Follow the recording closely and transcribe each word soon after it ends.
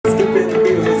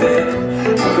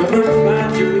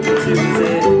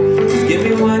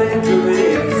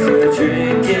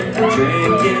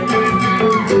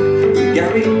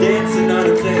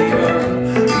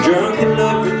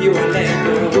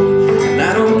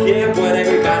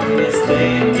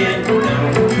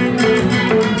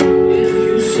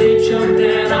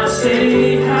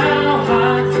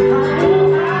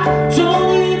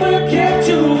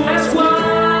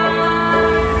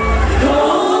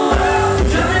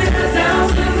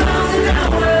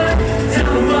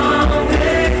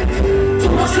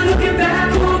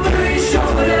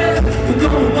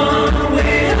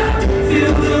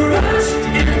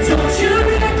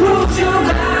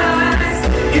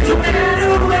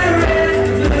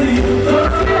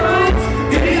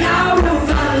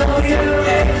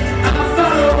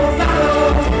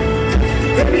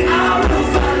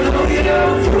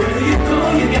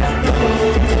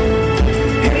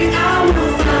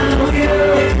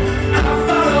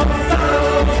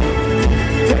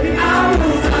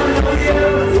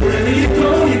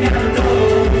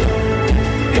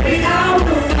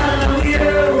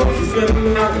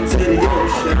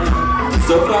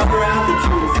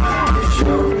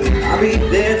I'll be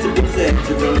there to protect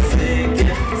you from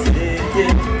sinking,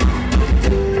 sinking.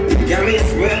 You got me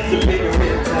sweating, baby,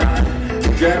 real tight.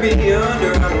 Drag me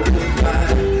under, I don't really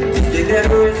fight. Just take that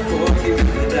risk for you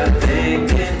without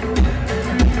thinking.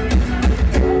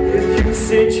 If you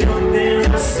say jump,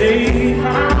 then I say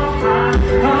how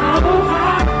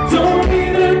high. Don't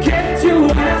even get to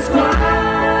ask why.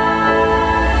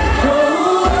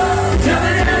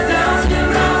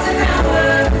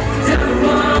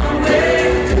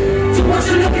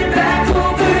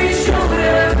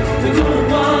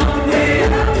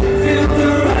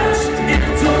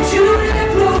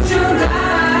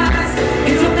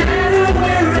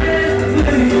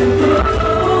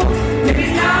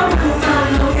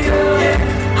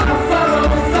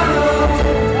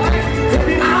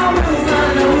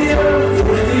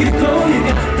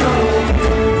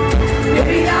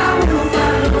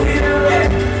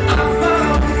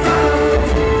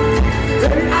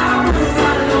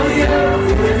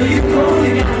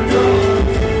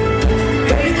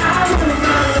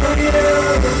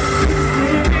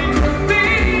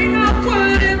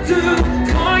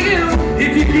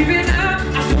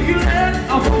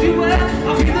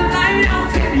 I'll be the light, I'll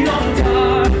set you on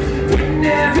fire.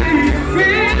 Whenever you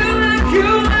feel like you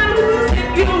are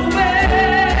losing your way,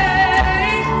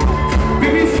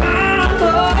 baby,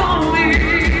 follow me.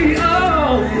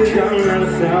 Oh, counting at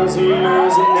 1,000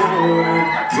 miles an hour,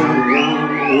 down the wrong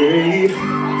way.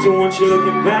 Don't want you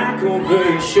looking back over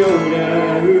your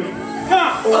shoulder. Ha!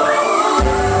 Oh.